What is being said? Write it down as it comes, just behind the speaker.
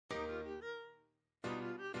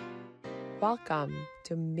Welcome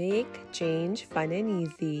to Make Change Fun and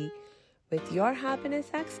Easy with your happiness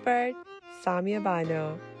expert, Samia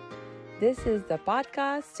Bano. This is the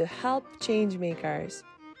podcast to help change makers,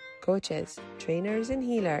 coaches, trainers, and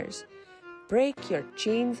healers break your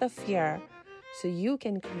chains of fear so you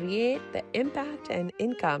can create the impact and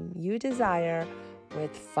income you desire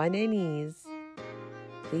with fun and ease.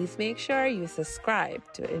 Please make sure you subscribe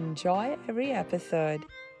to enjoy every episode.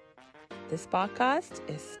 This podcast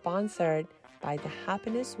is sponsored by the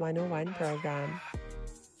Happiness 101 program.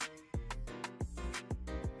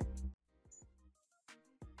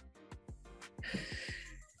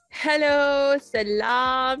 Hello,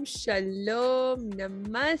 salam, shalom,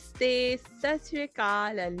 namaste, sat sri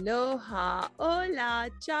akal, aloha, hola,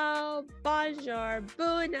 ciao, bonjour,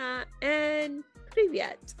 bona, and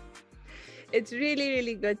privyet. It's really,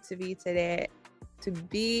 really good to be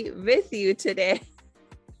with you today.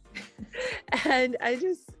 And I'm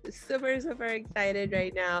just super excited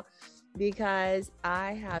right now because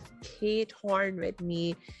I have Kate Horn with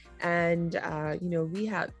me, and we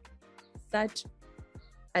have such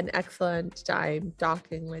an excellent time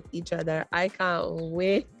talking with each other. I can't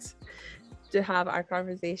wait to have our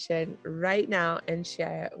conversation right now and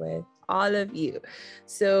share it with all of you.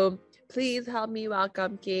 So please help me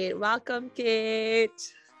welcome Kate. Welcome,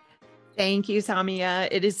 Kate. Thank you, Samia.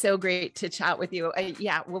 It is so great to chat with you.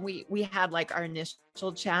 When we had like our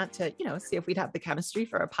initial chat to, see if we'd have the chemistry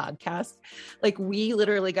for a podcast, like we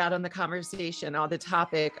literally got on the conversation on the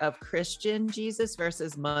topic of Christian Jesus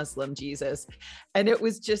versus Muslim Jesus. And it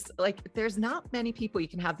was just like, there's not many people you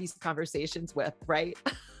can have these conversations with, right?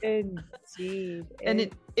 Indeed.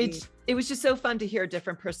 And it was just so fun to hear a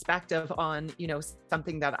different perspective on,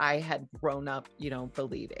 something that I had grown up,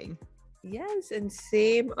 believing. Yes, and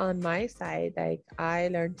same on my side. Like I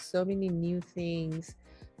learned so many new things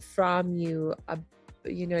from you,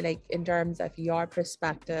 like in terms of your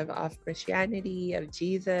perspective of Christianity, of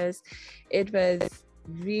Jesus. It was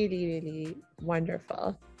really, really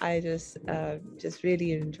wonderful. I just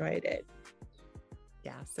really enjoyed it.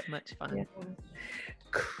 Yeah, so much fun. Yeah.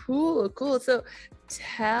 Cool. So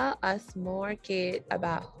tell us more, Kate,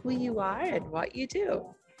 about who you are and what you do.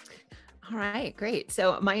 All right, great.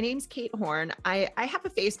 So my name's Kate Horn. I have a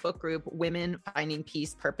Facebook group, Women Finding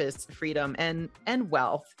Peace, Purpose, Freedom, and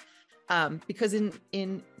Wealth, because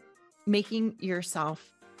in making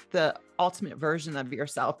yourself the ultimate version of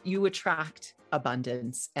yourself, you attract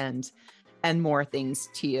abundance and more things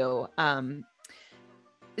to you.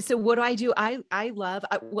 So what do I do? I love,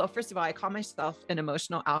 well, first of all, I call myself an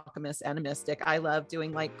emotional alchemist and a mystic. I love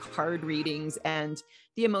doing like card readings, and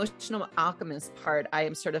the emotional alchemist part, I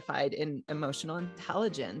am certified in emotional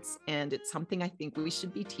intelligence. And it's something I think we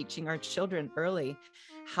should be teaching our children early,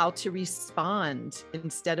 how to respond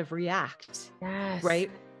instead of react. Yes.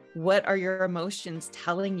 Right? What are your emotions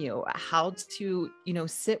telling you? How to,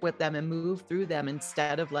 sit with them and move through them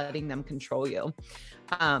instead of letting them control you.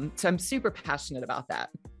 So I'm super passionate about that.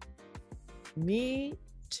 Me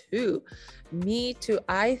too.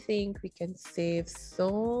 I think we can save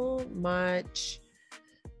so much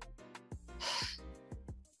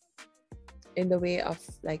in the way of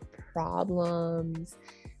like problems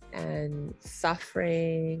and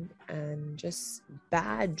suffering and just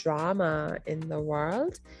bad drama in the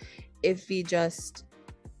world if we just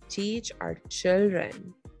teach our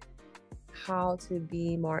children how to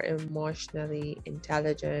be more emotionally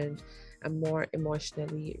intelligent and more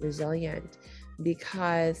emotionally resilient.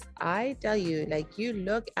 Because I tell you, like, you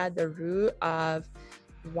look at the root of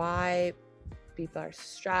why people are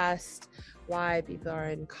stressed, why people are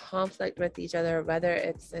in conflict with each other, whether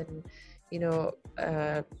it's in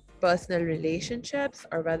personal relationships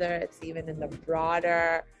or whether it's even in the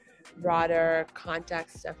broader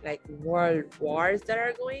context of like world wars that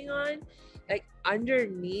are going on. Like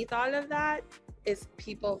underneath all of that is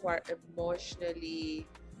people who are emotionally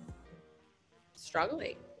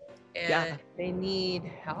struggling, and they need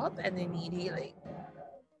help and they need healing.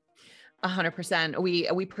 100%.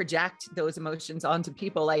 We project those emotions onto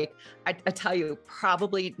people. Like I tell you,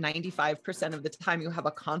 probably 95% of the time you have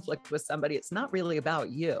a conflict with somebody, it's not really about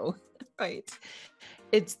you, right?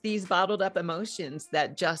 It's these bottled up emotions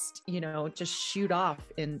that just shoot off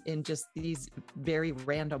in just these very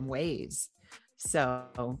random ways.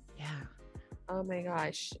 So, yeah. Oh my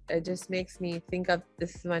gosh. It just makes me think of,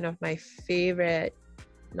 this is one of my favorite,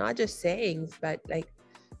 not just sayings, but like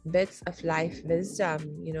bits of life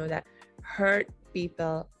wisdom, that hurt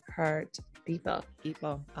people.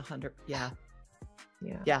 100. Yeah.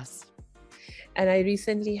 Yes. And I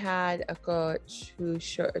recently had a coach who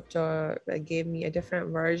gave me a different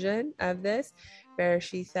version of this, where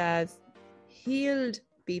she says, healed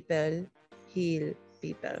people heal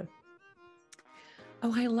people.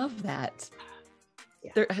 Oh, I love that.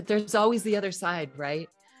 Yeah. There's always the other side, right?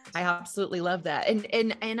 I absolutely love that.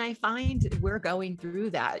 And I find we're going through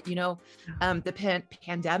that, the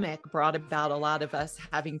pandemic brought about a lot of us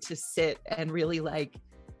having to sit and really like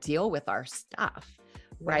deal with our stuff,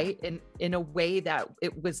 right? In a way that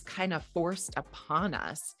it was kind of forced upon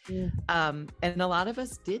us. And a lot of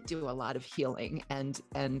us did do a lot of healing,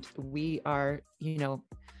 and we are,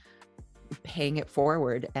 paying it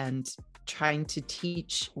forward and trying to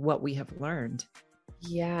teach what we have learned.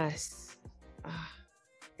 Yes.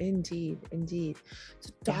 Indeed.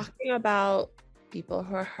 So talking about people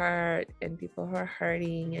who are hurt and people who are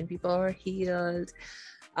hurting and people who are healed,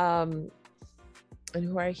 and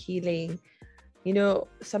who are healing,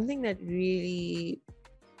 something that really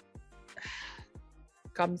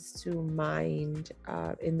comes to mind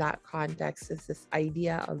in that context is this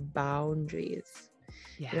idea of boundaries.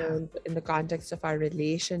 In the context of our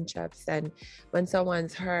relationships, and when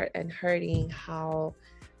someone's hurt and hurting, how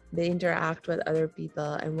they interact with other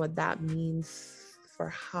people and what that means for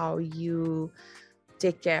how you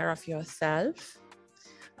take care of yourself,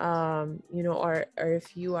 or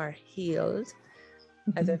if you are healed,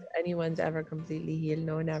 as if anyone's ever completely healed.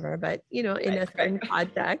 No, never. But, in a certain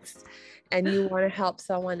context, and you want to help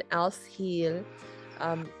someone else heal,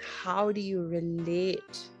 how do you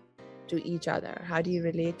relate to each other? How do you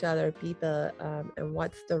relate to other people? And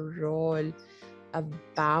what's the role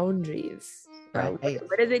of boundaries? Right.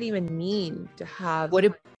 What does it even mean to have?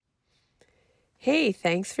 Hey,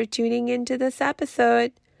 thanks for tuning into this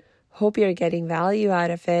episode. Hope you're getting value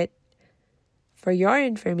out of it. For your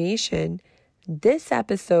information, this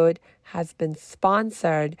episode has been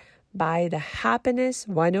sponsored by the Happiness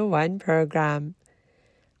 101 program.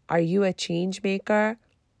 Are you a change maker,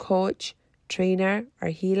 coach, trainer, or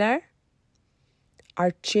healer?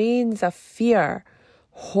 Are chains of fear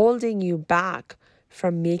holding you back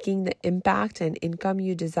from making the impact and income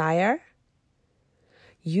you desire?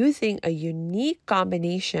 Using a unique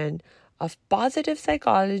combination of positive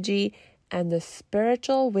psychology and the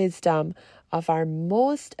spiritual wisdom of our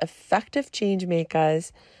most effective change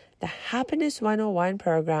makers, the Happiness 101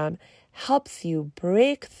 program helps you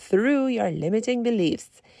break through your limiting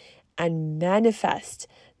beliefs and manifest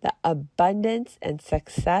the abundance and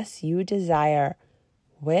success you desire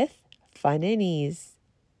with fun and ease.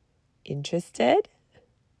 Interested?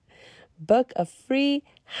 Book a free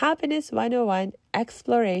Happiness 101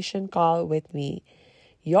 exploration call with me,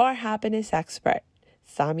 your happiness expert,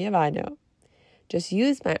 Samia Bano. Just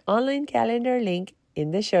use my online calendar link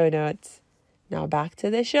in the show notes. Now back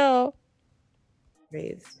to the show.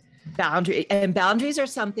 Boundaries are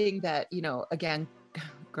something that, again,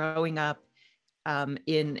 growing up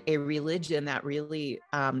in a religion that really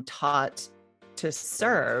taught to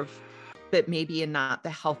serve, but maybe in not the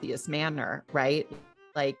healthiest manner, right?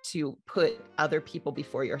 Like to put other people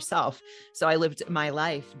before yourself. So I lived my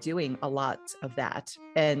life doing a lot of that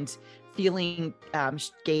and feeling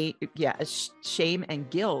shame and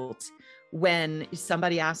guilt when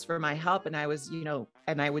somebody asked for my help, and I was,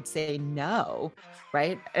 and I would say no,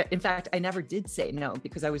 right? In fact, I never did say no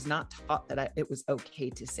because I was not taught that it was okay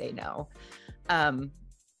to say no.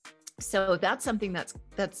 So that's something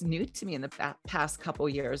that's new to me in the past couple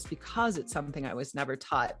of years because it's something I was never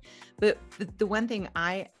taught. But the one thing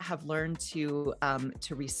I have learned to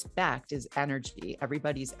respect is energy,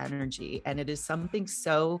 everybody's energy. And it is something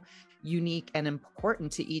so unique and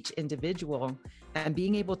important to each individual. And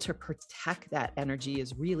being able to protect that energy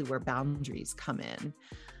is really where boundaries come in.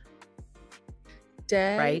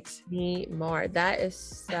 Right? Me more. That is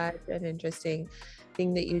such an interesting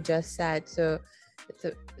thing that you just said. So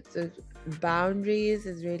boundaries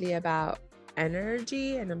is really about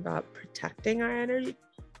energy and about protecting our energy.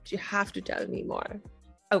 You have to tell me more.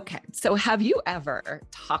 Okay. So have you ever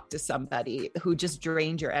talked to somebody who just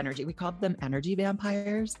drained your energy? We call them energy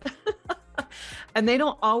vampires. And they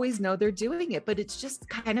don't always know they're doing it, but it's just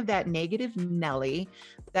kind of that negative Nelly,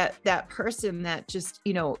 that person that just,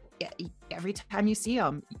 every time you see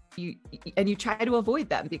them, you try to avoid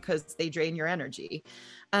them because they drain your energy.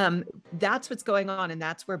 That's what's going on. And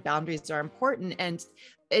that's where boundaries are important. And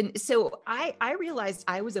so I realized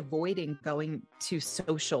I was avoiding going to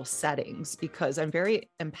social settings because I'm very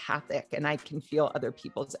empathic and I can feel other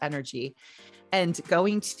people's energy. And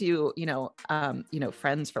going to,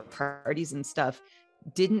 friends for parties and stuff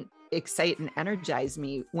didn't excite and energize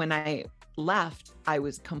me. When I left, I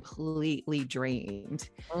was completely drained.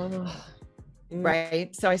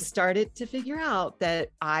 Right. So I started to figure out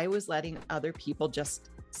that I was letting other people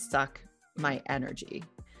just suck my energy.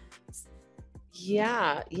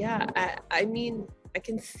 Yeah. I mean, I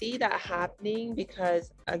can see that happening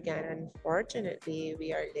because, again, unfortunately,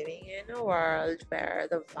 we are living in a world where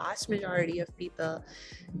the vast majority of people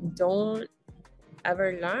don't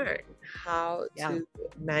ever learn how Yeah. to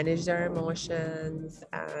manage their emotions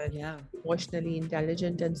and Yeah. emotionally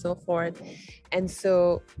intelligent and so forth. And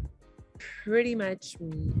so pretty much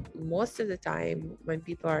most of the time when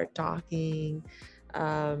people are talking,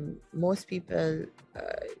 most people,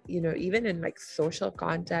 even in like social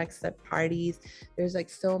contexts at parties, there's like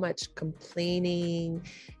so much complaining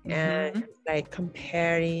and Mhm. like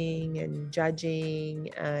comparing and judging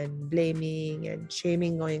and blaming and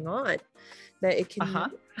shaming going on, that it can be Uh-huh.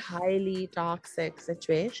 a highly toxic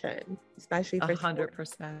situation, especially for someone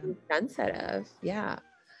 100%. who's sensitive. Yeah.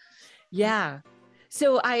 Yeah.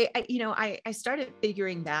 So I started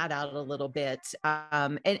figuring that out a little bit.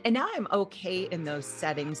 And now I'm okay in those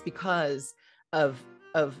settings because of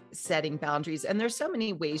setting boundaries. And there's so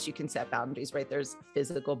many ways you can set boundaries, right? There's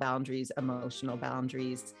physical boundaries, emotional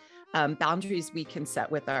boundaries, boundaries we can set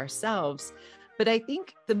with ourselves. But I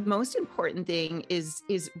think the most important thing is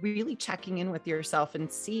really checking in with yourself and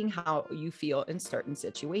seeing how you feel in certain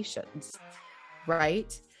situations,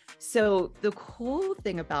 right? So the cool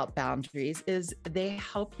thing about boundaries is they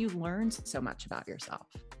help you learn so much about yourself,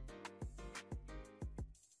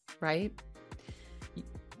 right?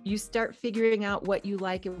 You start figuring out what you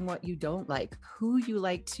like and what you don't like, who you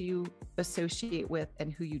like to associate with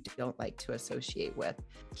and who you don't like to associate with.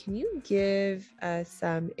 Can you give us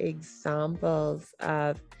some examples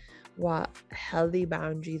of what healthy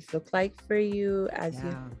boundaries look like for you as Yeah.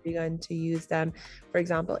 you've begun to use them? For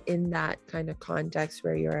example, in that kind of context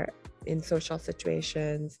where you're in social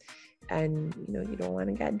situations and you don't want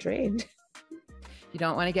to get drained. You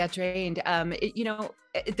don't want to get drained.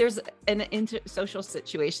 There's in social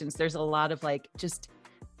situations, there's a lot of like just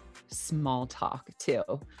small talk too,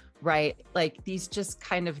 right? Like these just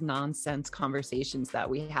kind of nonsense conversations that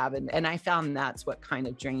we have. And I found that's what kind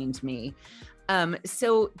of drained me.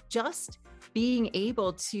 So just being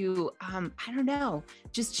able to, I don't know,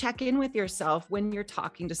 just check in with yourself when you're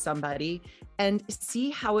talking to somebody and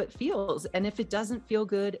see how it feels. And if it doesn't feel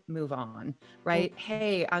good, move on, right?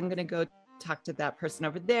 Hey, I'm going to go talk to that person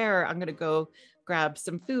over there. I'm going to go grab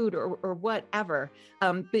some food or whatever.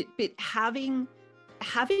 But having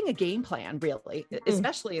a game plan, really,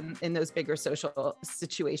 especially in those bigger social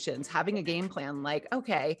situations, having a game plan, like,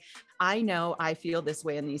 okay, I know I feel this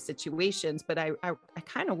way in these situations, but I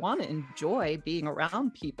kind of want to enjoy being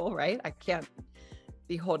around people, right? I can't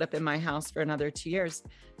be holed up in my house for another 2 years.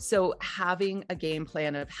 So having a game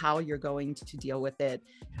plan of how you're going to deal with it,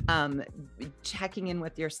 checking in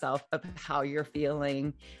with yourself of how you're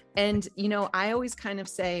feeling. And, I always kind of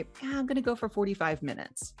say, I'm going to go for 45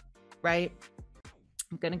 minutes, right?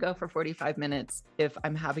 I'm going to go for 45 minutes. If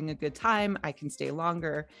I'm having a good time, I can stay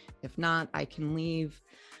longer. If not, I can leave.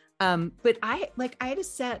 But I had to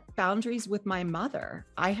set boundaries with my mother.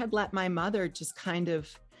 I had let my mother just kind of,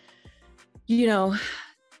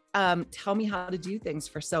 tell me how to do things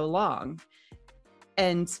for so long.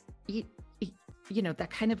 And, that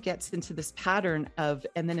kind of gets into this pattern of,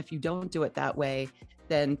 and then if you don't do it that way,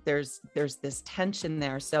 then there's this tension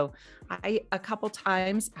there. So a couple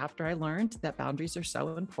times after I learned that boundaries are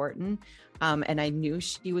so important, and I knew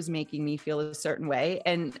she was making me feel a certain way.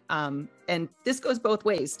 And this goes both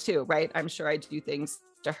ways too, right? I'm sure I do things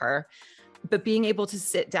to her, but being able to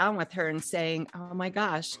sit down with her and saying, oh my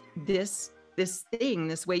gosh, this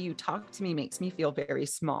way you talk to me makes me feel very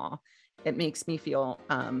small. It makes me feel,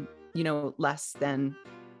 less than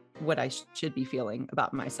what I should be feeling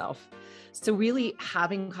about myself. So really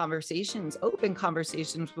having conversations, open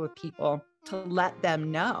conversations with people to let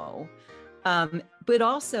them know. But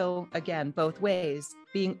also, again, both ways,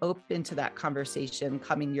 being open to that conversation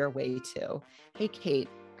coming your way too. Hey, Kate,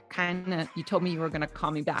 you told me you were going to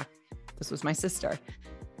call me back. This was my sister.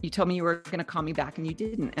 You told me you were going to call me back and you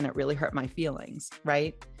didn't. And it really hurt my feelings,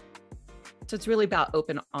 right? So it's really about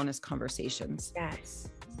open, honest conversations.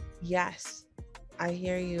 Yes. I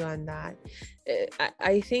hear you on that.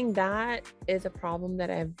 I think that is a problem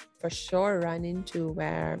that I've for sure run into,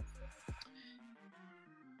 where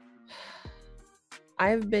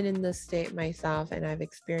I've been in this state myself and I've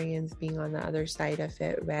experienced being on the other side of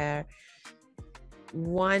it, where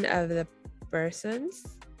one of the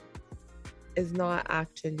persons is not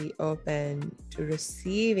actually open to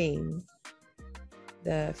receiving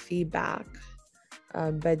the feedback,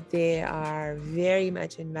 but they are very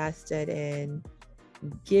much invested in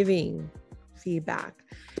giving feedback.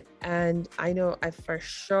 And I know I've for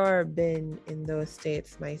sure been in those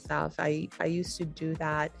states myself. I used to do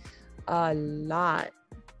that a lot,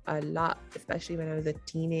 especially when I was a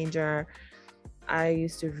teenager. I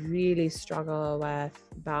used to really struggle with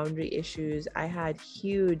boundary issues. I had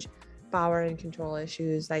huge power and control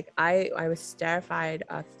issues. Like I was terrified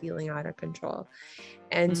of feeling out of control.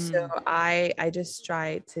 And so I just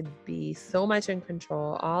tried to be so much in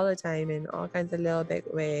control all the time in all kinds of little big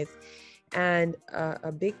ways. And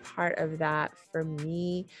a big part of that for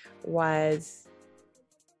me was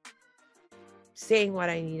saying what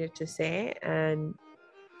I needed to say and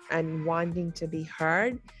wanting to be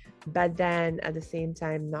heard, but then at the same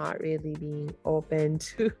time not really being open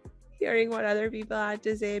to hearing what other people had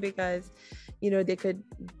to say, because they could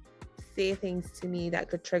say things to me that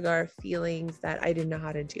could trigger feelings that I didn't know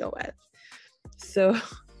how to deal with. So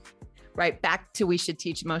right back to, we should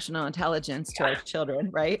teach emotional intelligence to our children,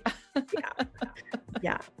 right?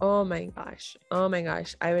 yeah. Oh my gosh,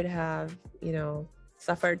 I would have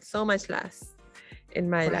suffered so much less in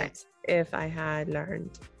my life if I had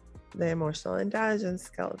learned the emotional intelligence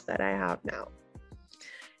skills that I have now.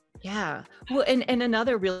 Yeah. Well, and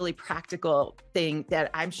another really practical thing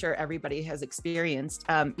that I'm sure everybody has experienced,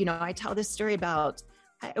 I tell this story about,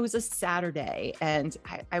 it was a Saturday and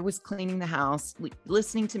I was cleaning the house,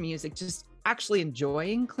 listening to music, just actually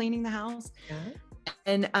enjoying cleaning the house. Yeah.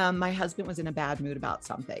 And my husband was in a bad mood about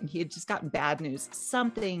something. He had just gotten bad news.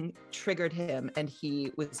 Something triggered him and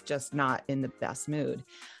he was just not in the best mood.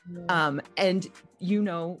 Yeah. And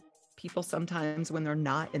people sometimes when they're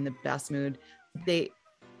not in the best mood,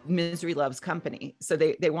 misery loves company. So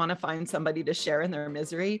they want to find somebody to share in their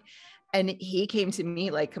misery. And he came to me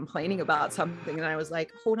like complaining about something. And I was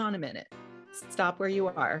like, hold on a minute, stop where you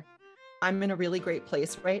are. I'm in a really great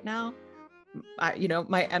place right now.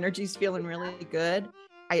 My energy's feeling really good.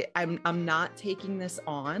 I'm not taking this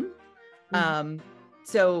on.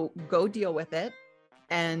 So go deal with it.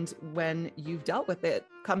 And when you've dealt with it,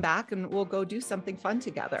 come back and we'll go do something fun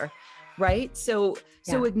together. Right. So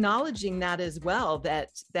acknowledging that as well, that,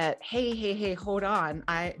 hey, hold on.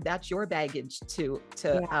 That's your baggage to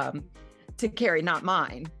carry, not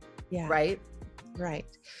mine. Yeah. Right.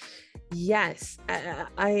 Right. Yes.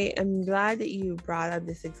 I am glad that you brought up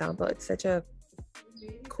this example. It's such a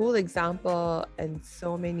cool example in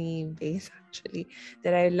so many ways, actually,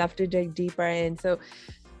 that I love to dig deeper in. So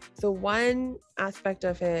one aspect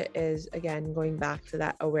of it is, again, going back to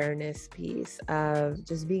that awareness piece of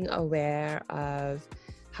just being aware of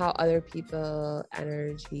how other people's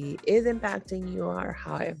energy is impacting you or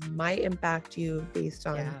how it might impact you based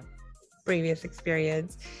on previous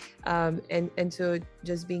experience. And so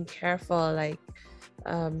just being careful,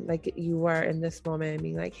 like you were in this moment,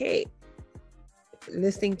 being like, hey,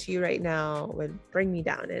 listening to you right now would bring me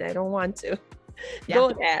down and I don't want to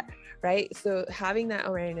go there. Right. So having that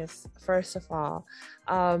awareness, first of all,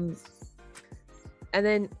 and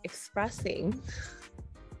then expressing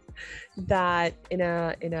that in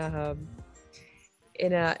a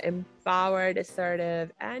empowered,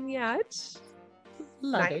 assertive, and yet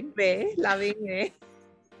loving way.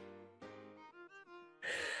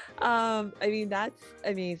 I mean, that's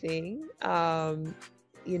amazing. And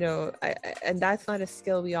that's not a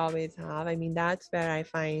skill we always have. I mean, that's where I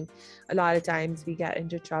find a lot of times we get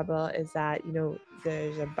into trouble, is that,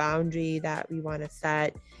 there's a boundary that we want to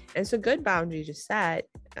set. And it's a good boundary to set,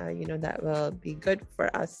 that will be good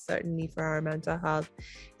for us, certainly for our mental health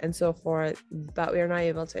and so forth, but we're not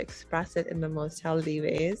able to express it in the most healthy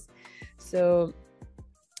ways. So,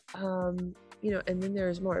 and then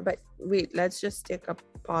there's more, but wait, let's just take a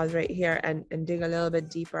pause right here and dig a little bit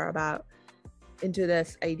deeper into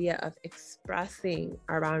this idea of expressing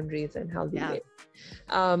our boundaries in healthy ways.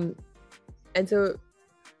 And so,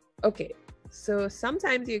 okay, so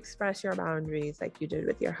sometimes you express your boundaries like you did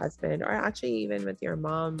with your husband, or actually even with your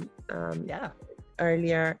mom.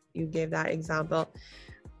 Earlier, you gave that example.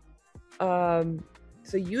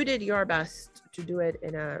 So you did your best to do it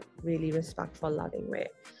in a really respectful, loving way.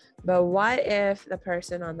 But what if the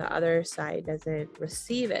person on the other side doesn't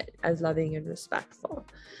receive it as loving and respectful?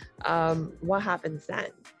 What happens then?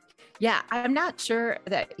 Yeah, I'm not sure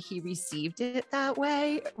that he received it that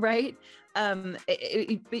way, right? But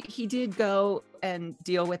he did go and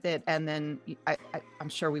deal with it. And then I'm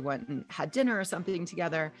sure we went and had dinner or something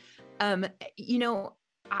together.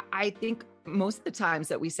 I think most of the times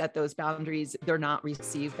that we set those boundaries, they're not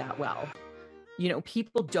received that well.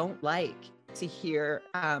 People don't like to hear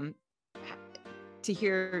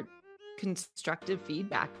constructive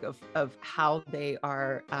feedback of how they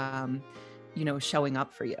are, showing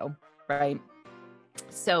up for you. Right.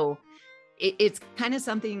 So it's kind of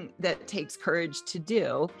something that takes courage to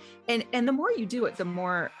do. And the more you do it, the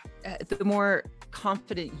more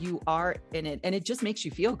confident you are in it. And it just makes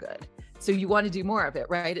you feel good So you want to do more of it,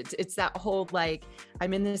 right? It's that whole, like,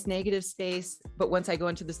 I'm in this negative space, but once I go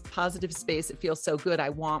into this positive space, it feels so good. I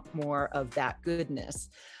want more of that goodness.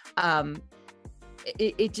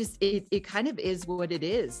 It kind of is what it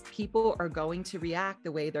is. People are going to react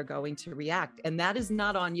the way they're going to react, and that is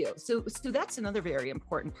not on you. So that's another very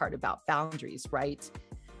important part about boundaries, right?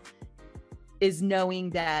 Is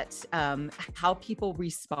knowing that how people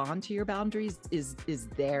respond to your boundaries is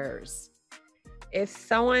theirs. If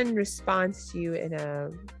someone responds to you in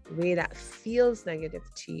a way that feels negative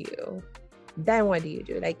to you, then what do you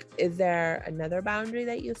do? Like, is there another boundary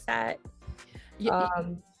that you set? You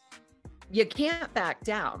can't back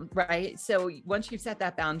down, right? So once you've set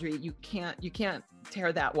that boundary, you can't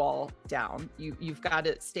tear that wall down. You've got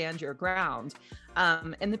to stand your ground.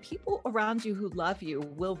 And the people around you who love you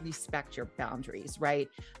will respect your boundaries, right?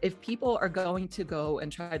 If people are going to go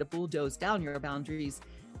and try to bulldoze down your boundaries,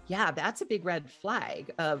 yeah, that's a big red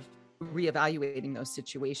flag of reevaluating those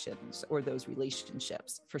situations or those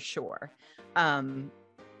relationships for sure.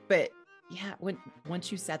 But yeah,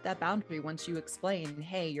 once you set that boundary, once you explain,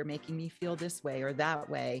 hey, you're making me feel this way or that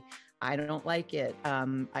way, I don't like it.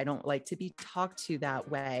 I don't like to be talked to that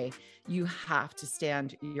way. You have to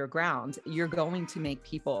stand your ground. You're going to make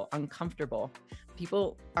people uncomfortable.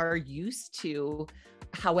 People are used to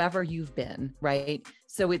however you've been, right?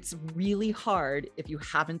 So it's really hard if you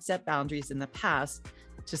haven't set boundaries in the past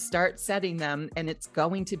to start setting them. And it's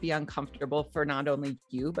going to be uncomfortable for not only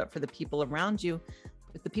you, but for the people around you.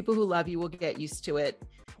 But the people who love you will get used to it.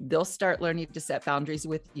 They'll start learning to set boundaries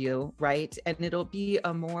with you, right? And it'll be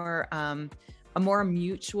a more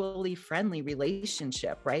mutually friendly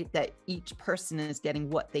relationship, right? That each person is getting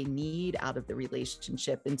what they need out of the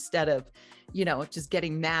relationship instead of, just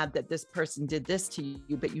getting mad that this person did this to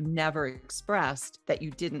you, but you never expressed that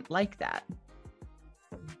you didn't like that.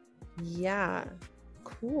 Yeah.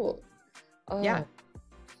 Cool. Yeah.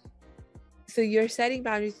 So you're setting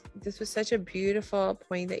boundaries. This was such a beautiful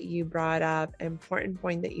point that you brought up, important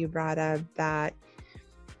point that you brought up, that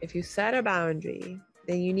if you set a boundary,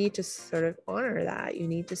 then you need to sort of honor that. You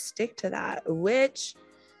need to stick to that, which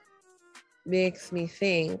makes me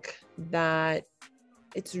think that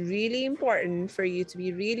it's really important for you to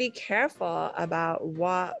be really careful about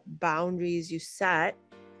what boundaries you set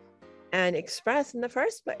and express in the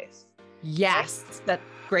first place. Yes, that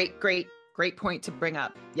great point to bring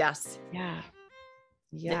up. Yes. Yeah.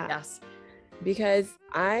 Yes. Because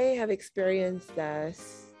I have experienced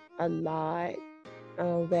this a lot,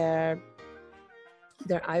 where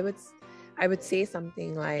I would say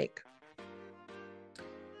something like,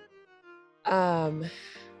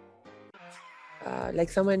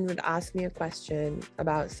 someone would ask me a question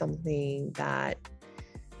about something that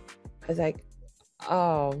I was like,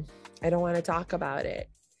 oh, I don't want to talk about it.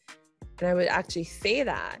 And I would actually say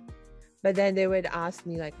that. But then they would ask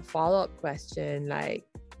me like a follow-up question, like,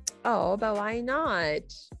 oh, but why not?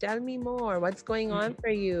 Tell me more. What's going on for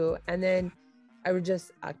you? And then I would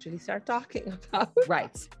just actually start talking about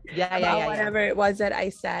whatever it was that I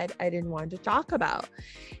said I didn't want to talk about.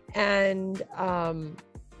 And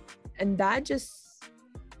that just,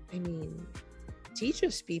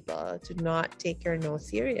 teaches people to not take your no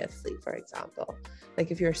seriously, for example.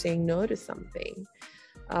 Like if you're saying no to something.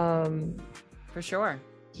 For sure.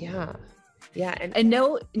 Yeah. And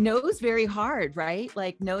no is very hard, right?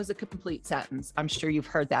 Like no is a complete sentence. I'm sure you've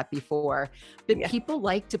heard that before, but people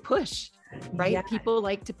like to push, right? Yeah. People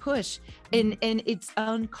like to push, and it's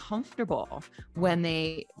uncomfortable when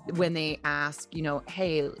they ask,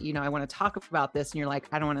 hey, I want to talk about this. And you're like,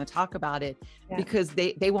 I don't want to talk about it because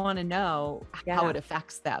they want to know how it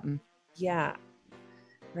affects them. Yeah.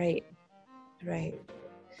 Right.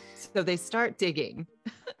 So they start digging.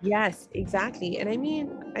 Yes, exactly. And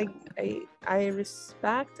I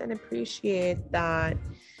respect and appreciate that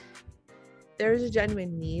there's a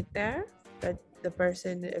genuine need there, that the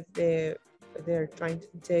person, if they're trying to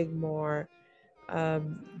dig more,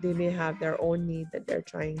 they may have their own need that they're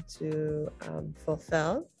trying to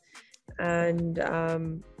fulfill. And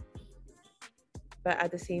but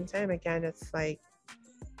at the same time, again, it's like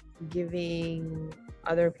giving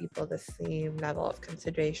other people the same level of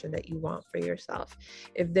consideration that you want for yourself.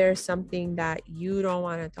 If there's something that you don't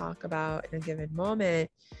want to talk about in a given moment,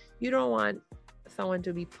 you don't want someone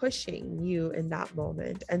to be pushing you in that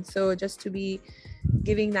moment. And so just to be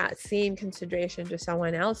giving that same consideration to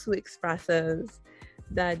someone else who expresses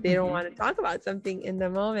that they don't want to talk about something in the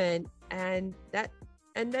moment, and that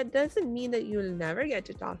doesn't mean that you'll never get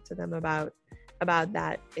to talk to them about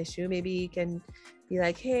that issue. Maybe you can be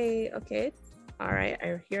like, hey, okay, all right,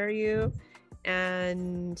 I hear you,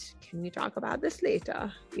 and can we talk about this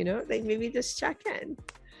later? Like maybe just check in.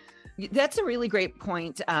 That's a really great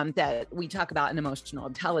point that we talk about in emotional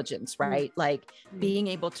intelligence, right? Like being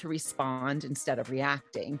able to respond instead of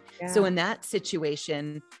reacting. Yeah. So in that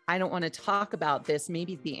situation, I don't want to talk about this.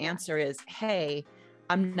 Maybe the answer is, hey,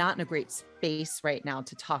 I'm not in a great space right now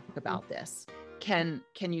to talk about this. Can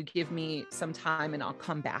you give me some time and I'll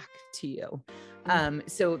come back to you?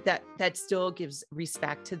 So that still gives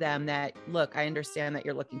respect to them that, look, I understand that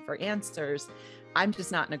you're looking for answers. I'm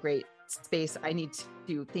just not in a great space. I need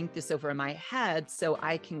to think this over in my head so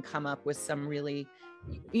I can come up with some really,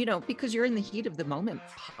 because you're in the heat of the moment,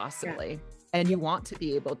 possibly, and you want to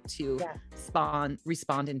be able to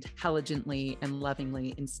respond intelligently and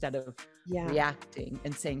lovingly instead of reacting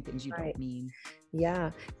and saying things you don't mean.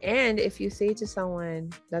 Yeah. And if you say to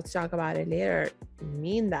someone, let's talk about it later,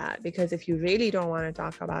 mean that, because if you really don't want to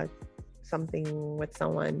talk about something with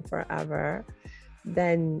someone forever,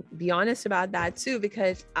 then be honest about that too,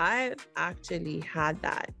 because I've actually had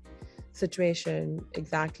that situation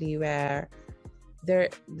exactly where I'm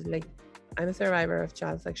a survivor of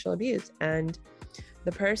child sexual abuse, and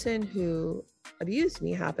the person who abused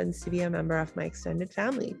me happens to be a member of my extended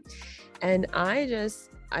family. And I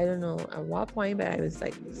don't know at what point, but I was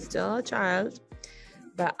like still a child,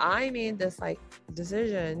 but I made this like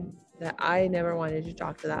decision that I never wanted to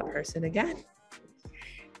talk to that person again.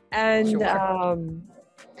 And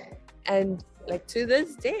and like to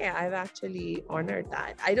this day, I've actually honored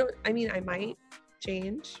that. I might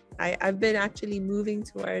change. I've been actually moving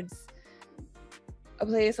towards a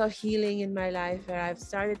place of healing in my life where I've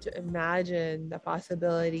started to imagine the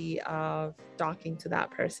possibility of talking to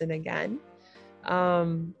that person again.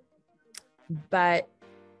 But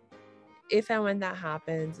if and when that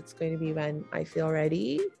happens, it's going to be when I feel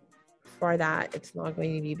ready for that. It's not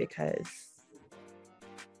going to be because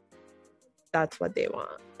that's what they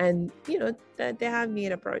want. And, that they have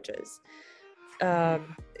made approaches,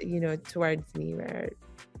 towards me where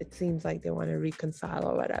it seems like they want to reconcile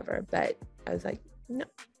or whatever. But I was like, no,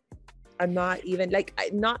 I'm not even like,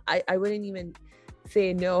 I wouldn't even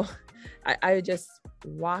say no. I would just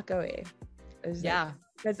walk away.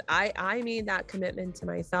 Because I made that commitment to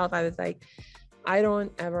myself. I was like, I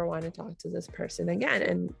don't ever want to talk to this person again.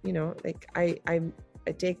 And, I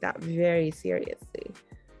take that very seriously.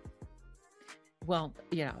 Well,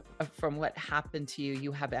 from what happened to you,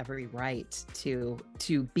 you have every right to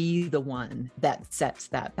be the one that sets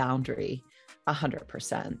that boundary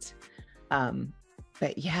 100%.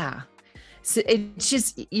 But yeah, so it's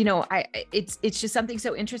just, it's just something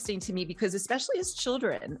so interesting to me because especially as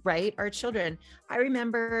children, right? Our children, I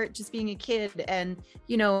remember just being a kid and,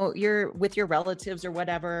 you're with your relatives or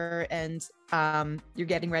whatever, and you're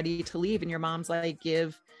getting ready to leave and your mom's like,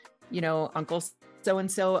 give, Uncle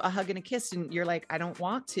so-and-so a hug and a kiss. And you're like, I don't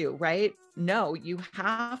want to, right? No, you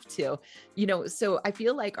have to, so I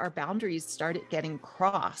feel like our boundaries started getting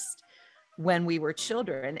crossed when we were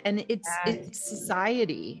children, and it's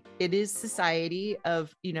society. It is society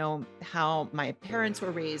of, how my parents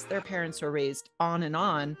were raised, their parents were raised, on and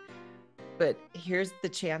on. But here's the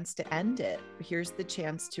chance to end it. Here's the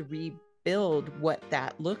chance to rebuild what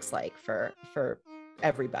that looks like for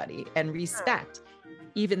everybody and respect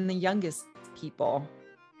even the youngest people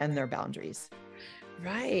and their boundaries.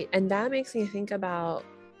 Right. And that makes me think about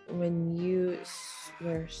when you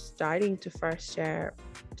were starting to first share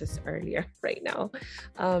just earlier right now,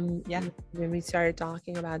 when we started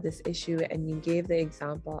talking about this issue and you gave the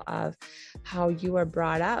example of how you were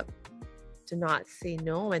brought up to not say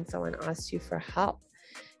no when someone asked you for help,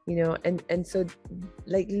 and so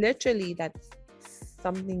like literally that's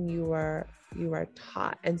something you were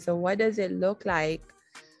taught. And so what does it look like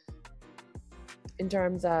in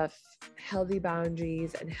terms of healthy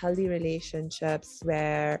boundaries and healthy relationships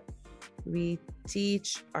where we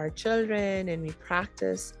teach our children and we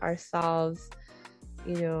practice ourselves,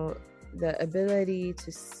 the ability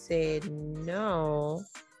to say no,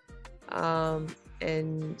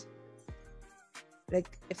 and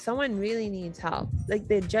like if someone really needs help, like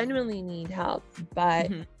they genuinely need help, but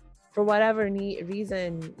for whatever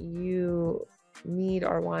reason you need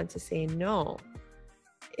or want to say no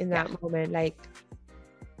in that moment, like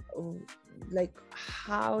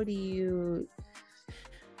how do you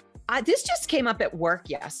this just came up at work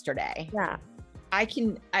yesterday. I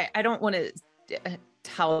don't want to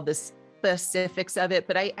tell the specifics of it,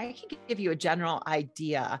 but I can give you a general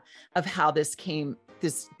idea of how this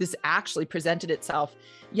actually presented itself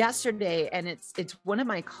yesterday. And it's one of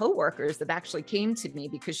my coworkers that actually came to me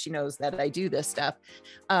because she knows that I do this stuff.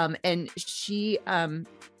 And she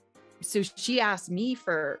asked me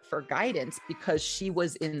for guidance because she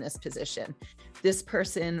was in this position. This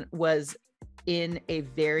person was in a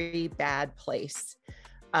very bad place.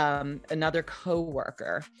 another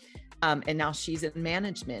coworker. And now she's in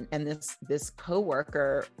management, and this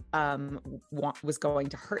coworker was going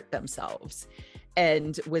to hurt themselves,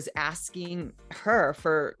 and was asking her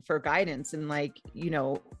for guidance, and like,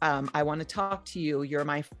 I want to talk to you. You're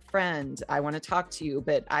my friend. I want to talk to you,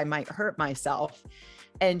 but I might hurt myself.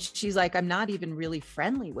 And she's like, I'm not even really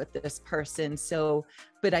friendly with this person. So,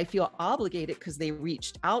 but I feel obligated because they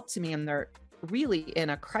reached out to me and they're really in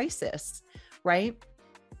a crisis. Right.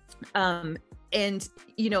 And,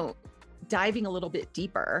 diving a little bit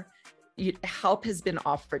deeper, help has been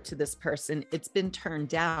offered to this person. It's been turned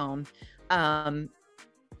down.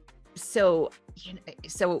 So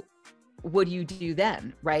what do you do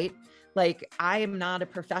then? Right? Like, I am not a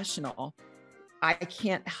professional. I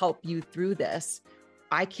can't help you through this.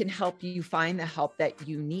 I can help you find the help that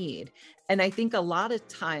you need. And I think a lot of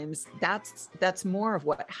times that's more of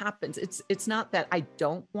what happens. It's not that I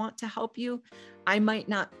don't want to help you. I might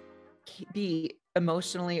not be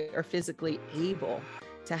emotionally or physically able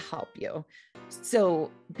to help you.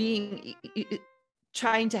 So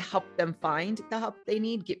trying to help them find the help they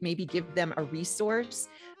need, maybe give them a resource,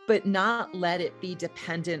 but not let it be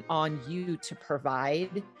dependent on you to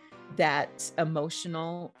provide that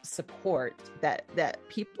emotional support that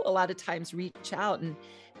people a lot of times reach out and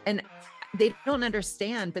they don't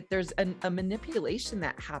understand, but there's a manipulation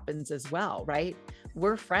that happens as well, right?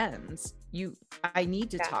 We're friends. I need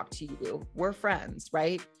to talk to you. We're friends,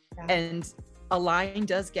 right? Yeah. And a line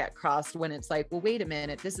does get crossed when it's like, well, wait a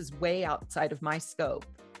minute, this is way outside of my scope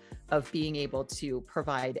of being able to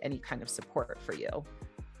provide any kind of support for you.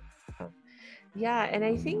 Yeah. And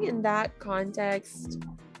I think in that context,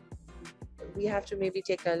 we have to maybe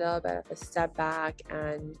take a little bit of a step back.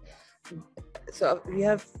 And so we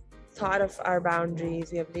have thought of our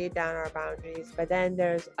boundaries, we have laid down our boundaries, but then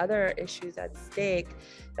there's other issues at stake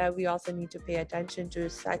that we also need to pay attention to,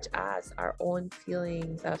 such as our own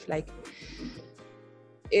feelings of like,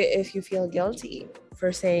 if you feel guilty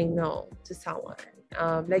for saying no to someone.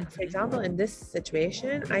 Like, for example, in this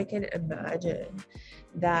situation, I can imagine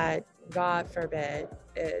that, God forbid,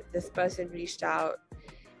 this person reached out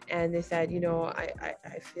and they said,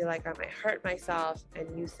 I feel like I might hurt myself.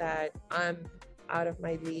 And you said, I'm out of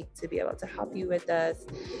my league to be able to help you with this.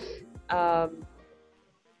 And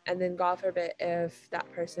then, God forbid, if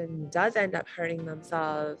that person does end up hurting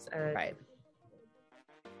themselves and, right,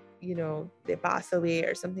 they pass away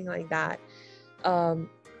or something like that, how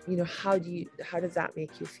does that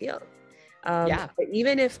make you feel? But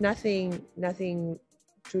even if nothing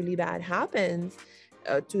truly bad happens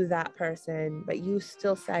to that person, but you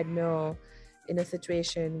still said no in a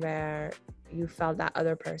situation where you felt that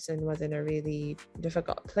other person was in a really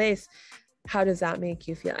difficult place, how does that make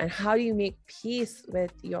you feel? And how do you make peace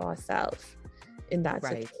with yourself in that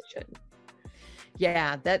situation?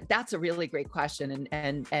 Yeah, that's a really great question.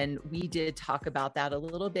 And we did talk about that a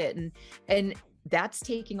little bit. And that's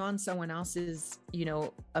taking on someone else's,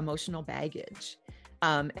 emotional baggage.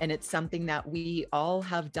 And it's something that we all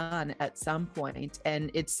have done at some point,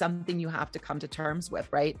 and it's something you have to come to terms with,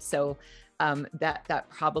 right? So that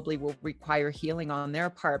probably will require healing on their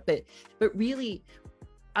part, but really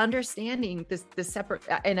understanding the separate,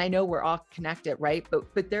 and I know we're all connected, right?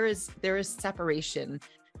 But there is separation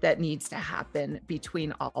that needs to happen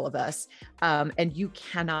between all of us. And you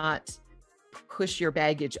cannot push your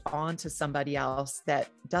baggage onto somebody else that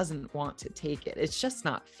doesn't want to take it. It's just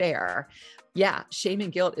not fair. Yeah, shame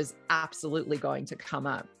and guilt is absolutely going to come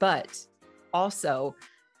up, but also,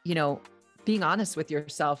 being honest with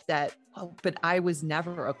yourself that, but I was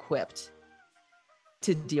never equipped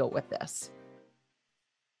to deal with this.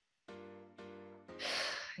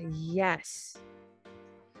 Yes.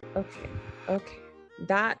 Okay.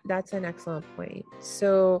 That's an excellent point.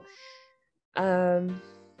 So, I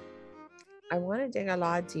want to dig a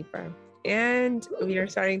lot deeper, and we are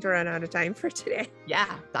starting to run out of time for today.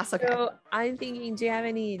 Yeah, that's okay. So I'm thinking, do you have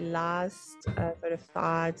any last sort of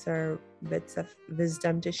thoughts or bits of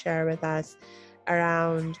wisdom to share with us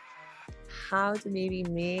around how to maybe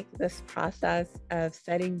make this process of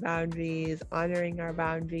setting boundaries, honoring our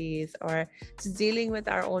boundaries, or just dealing with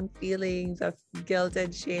our own feelings of guilt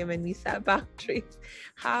and shame when we set boundaries?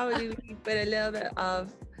 How do we put a little bit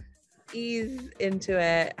of ease into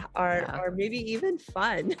it, or maybe even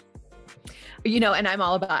fun? And I'm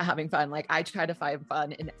all about having fun. Like, I try to find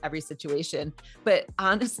fun in every situation, but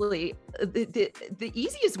honestly, the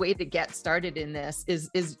easiest way to get started in this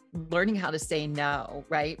is learning how to say no,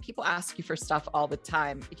 right? People ask you for stuff all the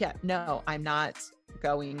time. Yeah, no, I'm not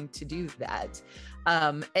going to do that.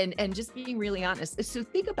 And just being really honest. So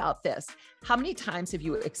think about this. How many times have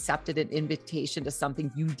you accepted an invitation to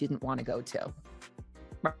something you didn't want to go to?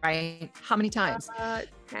 right? How many times?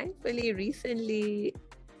 Thankfully, recently,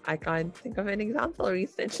 I can't think of an example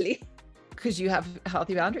recently. Because you have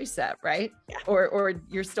healthy boundaries set, right? Yeah. Or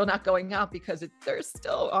you're still not going out because there's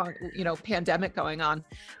still, pandemic going on.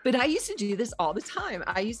 But I used to do this all the time.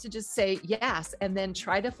 I used to just say yes, and then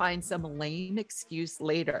try to find some lame excuse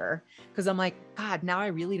later. Cause I'm like, God, now I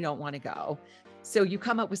really don't want to go. So you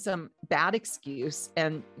come up with some bad excuse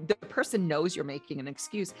and the person knows you're making an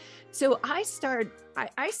excuse. So I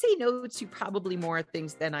say no to probably more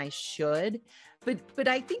things than I should, but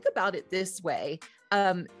I think about it this way.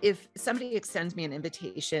 If somebody extends me an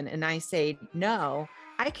invitation and I say no,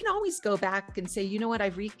 I can always go back and say, you know what,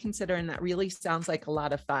 I've reconsidered and that really sounds like a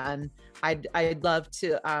lot of fun. I'd love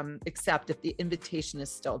to accept if the invitation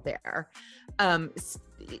is still there.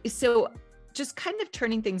 So just kind of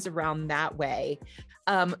turning things around that way,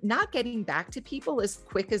 not getting back to people as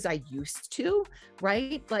quick as I used to,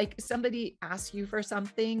 right? Like somebody asks you for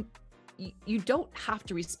something, you don't have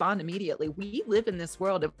to respond immediately. We live in this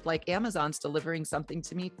world of like Amazon's delivering something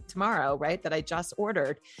to me tomorrow, right? That I just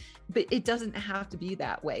ordered, but it doesn't have to be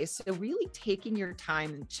that way. So really taking your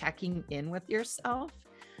time and checking in with yourself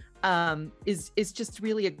is just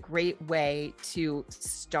really a great way to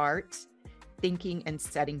start thinking and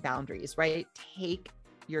setting boundaries, right? Take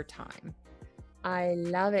your time. I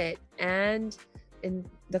love it. And in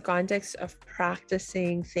the context of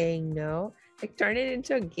practicing saying no, like turn it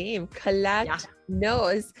into a game, collect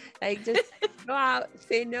no's, like just go out,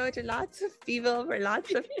 say no to lots of people for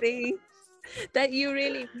lots of things that you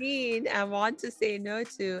really mean and want to say no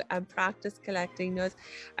to, and practice collecting no's.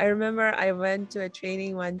 I remember I went to a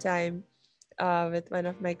training one time with one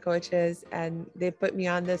of my coaches, and they put me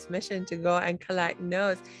on this mission to go and collect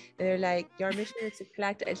no's. And they're like, your mission is to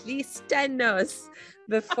collect at least 10 no's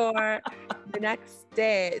before the next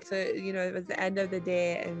day. So, it was the end of the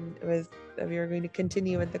day, and we were going to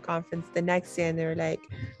continue with the conference the next day. And they were like,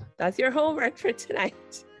 that's your homework for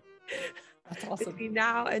tonight. That's awesome. Between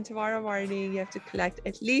now and tomorrow morning, you have to collect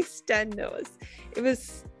at least 10 no's. It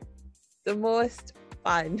was the most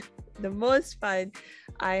fun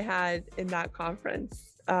I had in that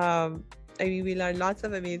conference. We learned lots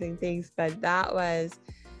of amazing things, but that was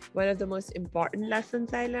one of the most important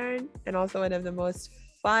lessons I learned, and also one of the most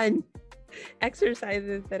fun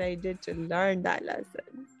exercises that I did to learn that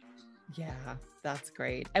lesson. Yeah, that's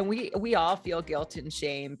great. And we all feel guilt and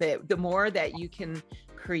shame, but the more that you can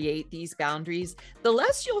create these boundaries, the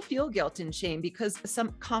less you'll feel guilt and shame, because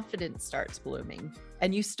some confidence starts blooming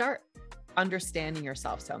and you start understanding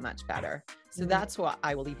yourself so much better. So that's what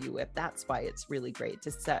I will leave you with. That's why it's really great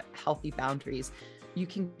to set healthy boundaries. You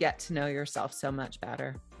can get to know yourself so much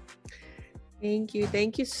better. Thank you.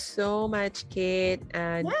 Thank you so much, Kate.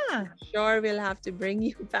 And I'm sure we'll have to bring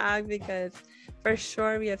you back, because for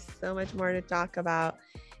sure we have so much more to talk about.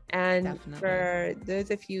 And definitely, for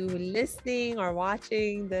those of you listening or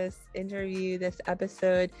watching this interview, this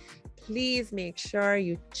episode, please make sure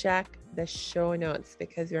you check the show notes,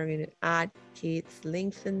 because we're going to add Kate's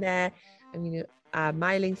links in there. I'm going to add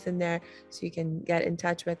my links in there, so you can get in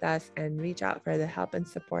touch with us and reach out for the help and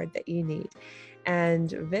support that you need.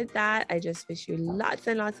 And with that, I just wish you lots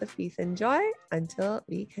and lots of peace and joy until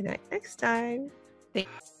we connect next time.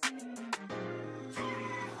 Thanks.